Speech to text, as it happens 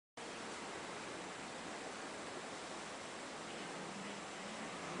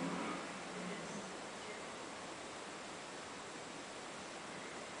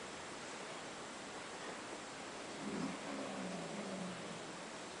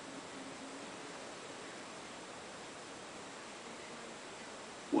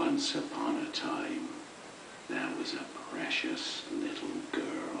Once upon a time, there was a precious little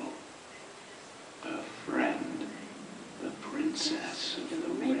girl, her friend, the princess of the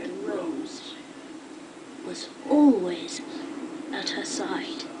Red Rose, was always at her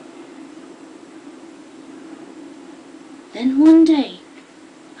side. Then one day,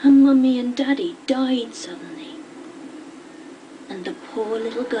 her mummy and daddy died suddenly, and the poor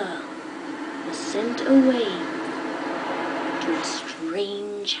little girl was sent away to a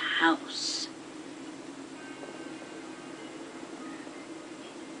strange house.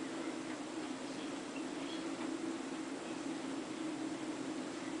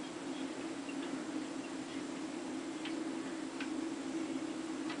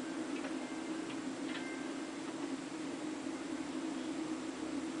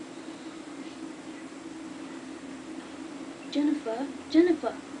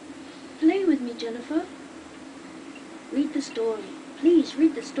 Jennifer, play with me, Jennifer. Read the story. Please,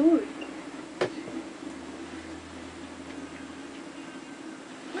 read the story.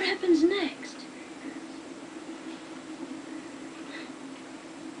 What happens next?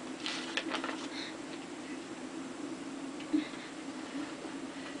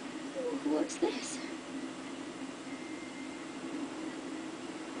 What's this?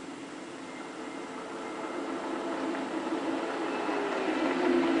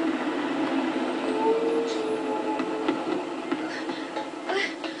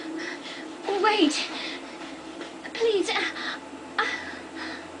 Wait, please.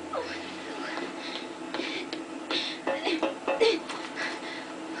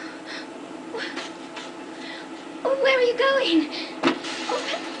 Where are you going?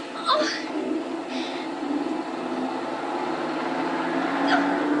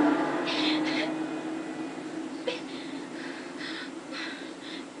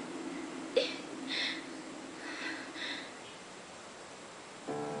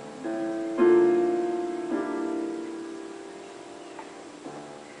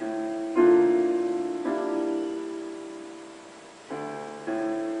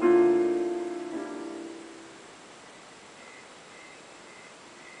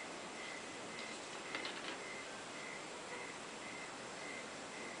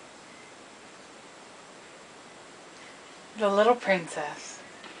 The Little Princess.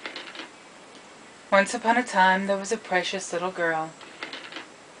 Once upon a time there was a precious little girl.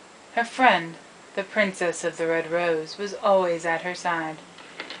 Her friend, the Princess of the Red Rose, was always at her side.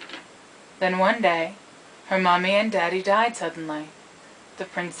 Then one day, her mommy and daddy died suddenly. The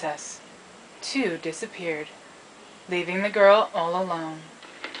princess, too, disappeared, leaving the girl all alone.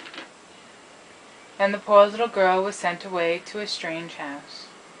 And the poor little girl was sent away to a strange house.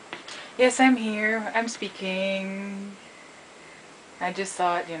 Yes, I'm here. I'm speaking. I just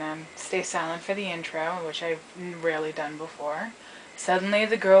thought, stay silent for the intro, which I've rarely done before. Suddenly,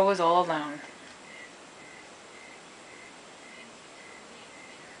 the girl was all alone.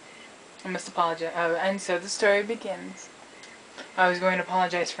 I must apologize. Oh, and so the story begins. I was going to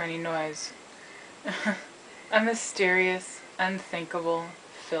apologize for any noise. A mysterious, unthinkable,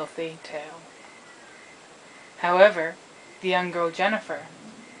 filthy tale. However, the young girl Jennifer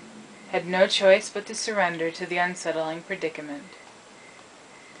had no choice but to surrender to the unsettling predicament.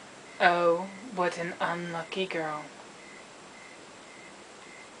 Oh, what an unlucky girl.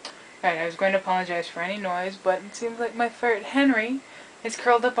 Right, I was going to apologize for any noise, but it seems like my ferret Henry is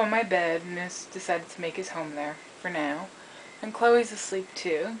curled up on my bed and has decided to make his home there for now. And Chloe's asleep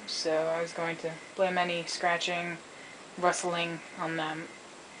too, so I was going to blame any scratching, rustling on them.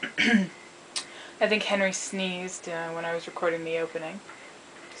 I think Henry sneezed when I was recording the opening,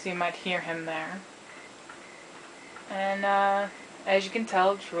 so you might hear him there. And as you can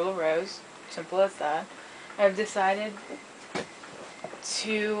tell, it's Rule of Rose, simple as that. I've decided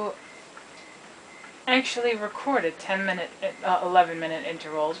to actually record at 11-minute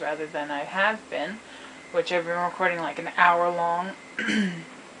intervals rather than I have been, which I've been recording like an hour long,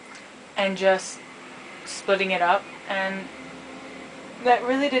 and just splitting it up, and that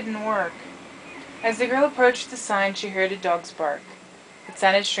really didn't work. As the girl approached the sign, she heard a dog's bark. It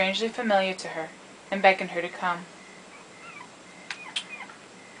sounded strangely familiar to her, and beckoned her to come.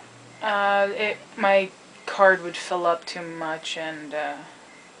 My card would fill up too much, and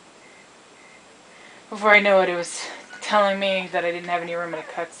before I knew it, it was telling me that I didn't have any room in a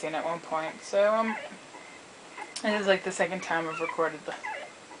cutscene at one point. So, this is like the second time I've recorded that.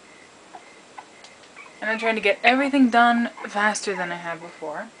 And I'm trying to get everything done faster than I had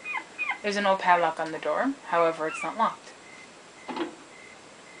before. There's an old padlock on the door, however, it's not locked.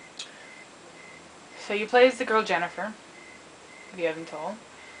 So you play as the girl Jennifer, if you haven't told,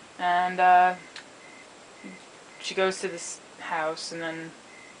 and she goes to this house, and then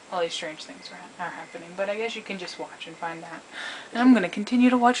all these strange things are happening. But I guess you can just watch and find out. And I'm going to continue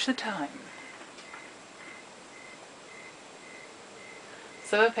to watch the time.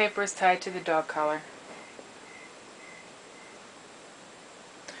 So the paper is tied to the dog collar.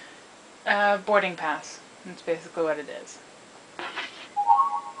 Boarding pass. That's basically what it is.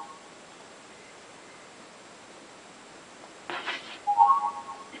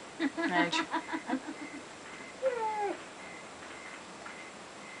 And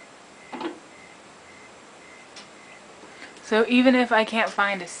so even if I can't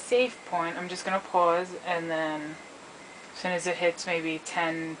find a safe point, I'm just going to pause, and then as soon as it hits maybe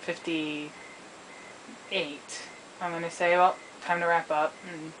 10:58, I'm going to say, well, time to wrap up,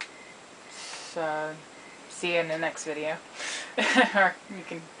 and see you in the next video. Or you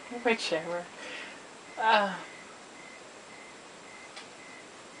can, whichever.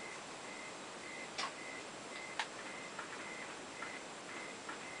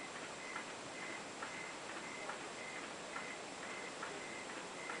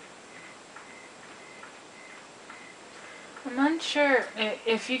 I'm unsure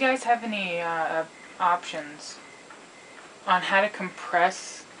if you guys have any options on how to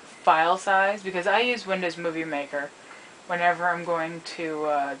compress file size, because I use Windows Movie Maker whenever I'm going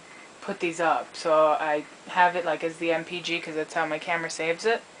to put these up. So I have it like as the MPG because that's how my camera saves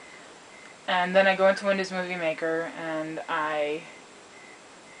it. And then I go into Windows Movie Maker and I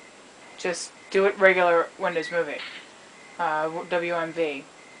just do it regular Windows Movie, WMV.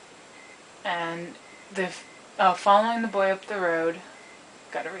 And the following the boy up the road,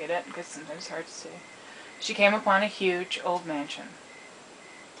 gotta read it because sometimes it's hard to see. She came upon a huge old mansion.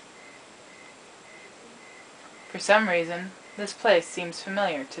 For some reason, this place seems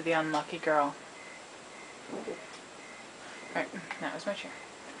familiar to the unlucky girl. Right, that was my chair.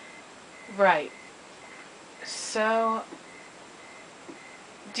 Right. So,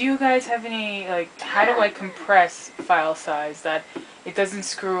 do you guys have any, like, how do I compress file size that it doesn't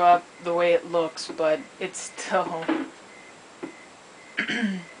screw up the way it looks, but it's still...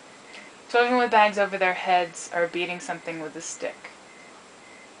 Children with bags over their heads are beating something with a stick.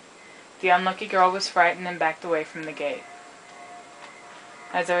 The unlucky girl was frightened and backed away from the gate.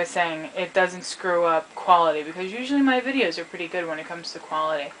 As I was saying, it doesn't screw up quality, because usually my videos are pretty good when it comes to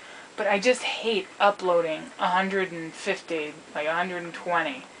quality. But I just hate uploading 150, like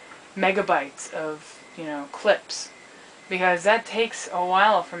 120 megabytes of, clips. Because that takes a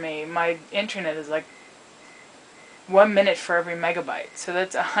while for me. My internet is like 1 minute for every megabyte. So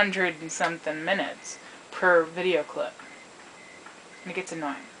that's 100 and something minutes per video clip. And it gets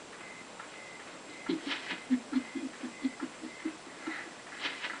annoying.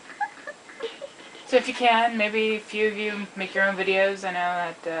 So if you can, maybe a few of you make your own videos. I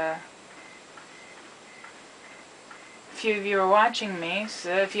know that a few of you are watching me,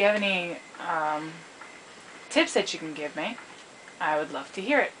 so if you have any tips that you can give me, I would love to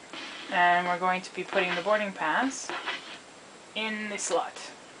hear it. And we're going to be putting the boarding pass in the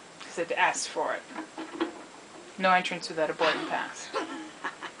slot, because it asked for it. No entrance without a boarding pass.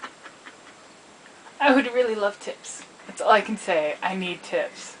 I would really love tips. That's all I can say. I need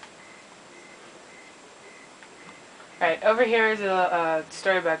tips. Right, over here is a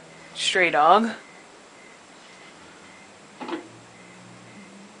story about Stray Dog.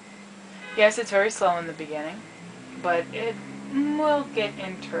 Yes, it's very slow in the beginning, but it will get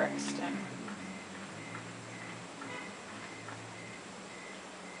interesting.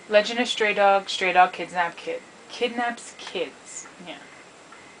 Legend of Stray Dog kidnaps kids. Yeah.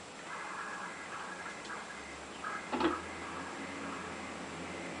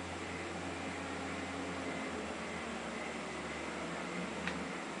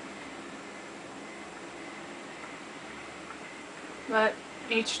 But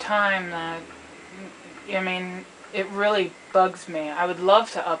each time that, it really bugs me. I would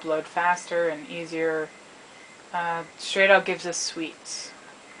love to upload faster and easier. Stray Dog gives us sweets.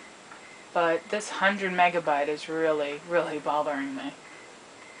 But this 100 megabyte is really, really bothering me.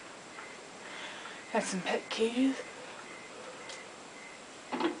 Got some pet cages.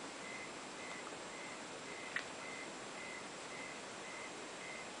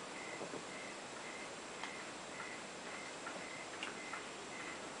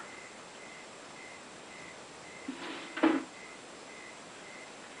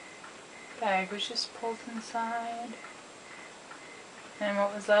 Bag was just pulled inside. And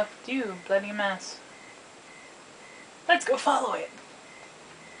what was left? You, bloody mess. Let's go follow it.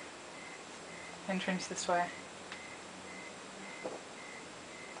 Entrance this way.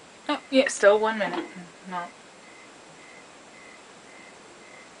 Oh, yeah, still 1 minute. No.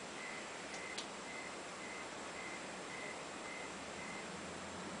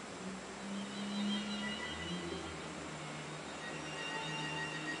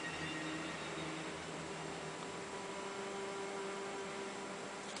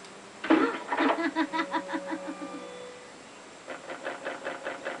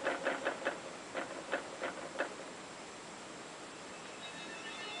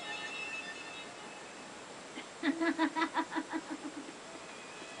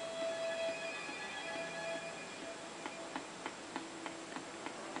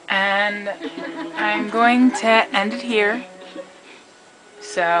 And I'm going to end it here.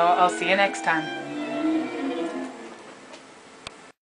 So I'll see you next time.